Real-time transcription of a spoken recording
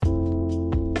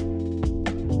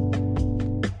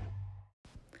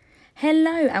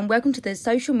Hello and welcome to the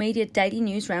Social Media Daily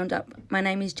News Roundup. My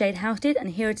name is Jade Housted and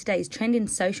here are today's trending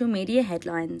social media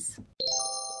headlines.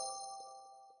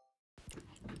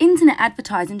 Internet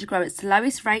advertising to grow at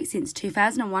slowest rate since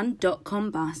 2001 .com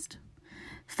bust.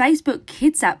 Facebook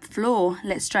Kids app Floor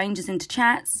lets strangers into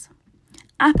chats.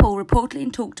 Apple reportedly in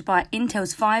talk to buy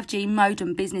Intel's 5G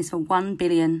modem business for $1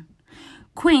 billion.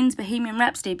 Queen's Bohemian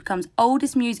Rhapsody becomes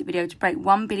oldest music video to break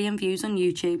 1 billion views on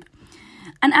YouTube.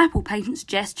 And Apple patents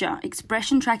gesture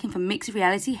expression tracking for mixed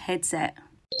reality headset.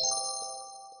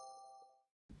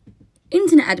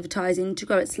 Internet advertising to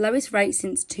grow at slowest rate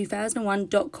since 2001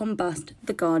 .com bust,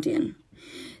 The Guardian.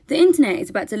 The internet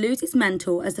is about to lose its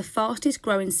mantle as the fastest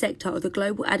growing sector of the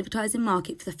global advertising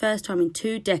market for the first time in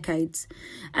 2 decades,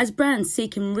 as brands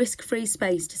seeking risk-free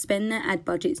space to spend their ad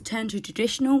budgets turn to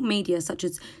traditional media such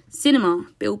as cinema,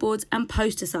 billboards and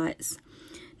poster sites.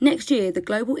 Next year, the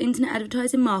global internet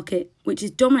advertising market, which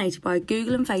is dominated by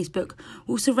Google and Facebook,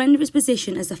 will surrender its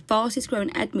position as the fastest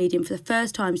growing ad medium for the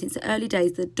first time since the early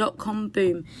days of the dot-com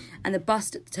boom and the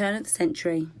bust at the turn of the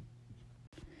century.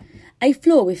 A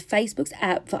flaw with Facebook's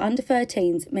app for under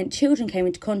 13s meant children came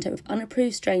into contact with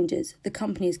unapproved strangers, the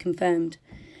company has confirmed.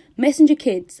 Messenger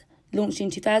Kids, launched in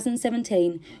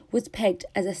 2017, was pegged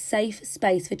as a safe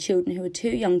space for children who were too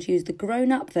young to use the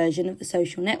grown-up version of the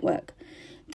social network.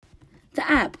 The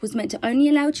app was meant to only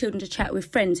allow children to chat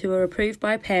with friends who were approved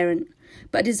by a parent,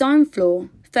 but a design flaw,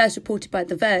 first reported by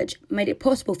The Verge, made it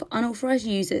possible for unauthorised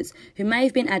users who may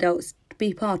have been adults to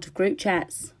be part of group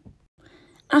chats.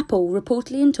 Apple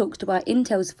reportedly in talks to buy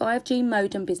Intel's 5G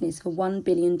modem business for $1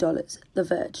 billion, The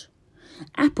Verge.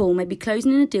 Apple may be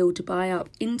closing in a deal to buy up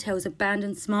Intel's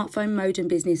abandoned smartphone modem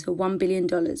business for $1 billion,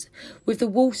 with the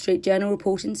Wall Street Journal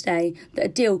reporting today that a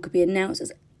deal could be announced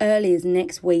as early as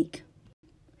next week.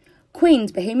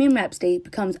 Queen's Bohemian Rhapsody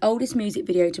becomes oldest music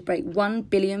video to break 1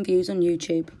 billion views on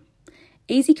YouTube.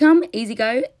 Easy come, easy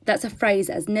go, that's a phrase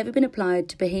that has never been applied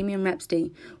to Bohemian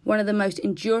Rhapsody, one of the most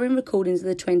enduring recordings of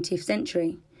the 20th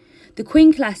century. The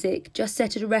Queen classic just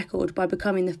set a record by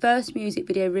becoming the first music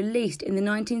video released in the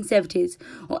 1970s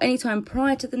or any time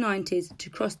prior to the 90s to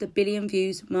cross the billion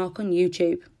views mark on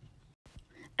YouTube.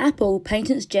 Apple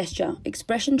patents gesture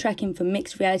expression tracking for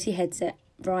mixed reality headset,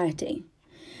 Variety.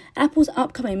 Apple's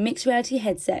upcoming mixed reality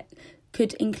headset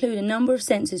could include a number of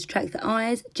sensors to track the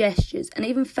eyes, gestures and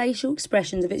even facial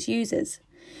expressions of its users.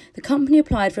 The company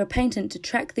applied for a patent to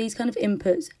track these kind of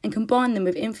inputs and combine them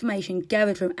with information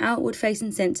gathered from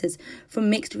outward-facing sensors from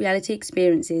mixed reality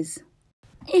experiences.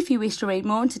 If you wish to read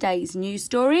more on today's news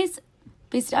stories,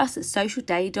 visit us at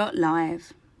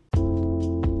socialday.live.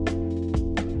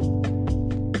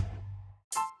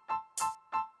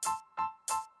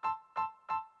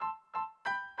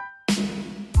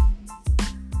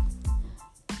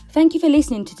 Thank you for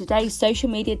listening to today's Social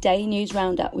Media Daily News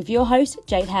Roundup with your host,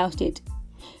 Jade Housted.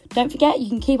 Don't forget you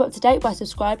can keep up to date by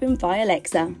subscribing via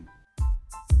Alexa.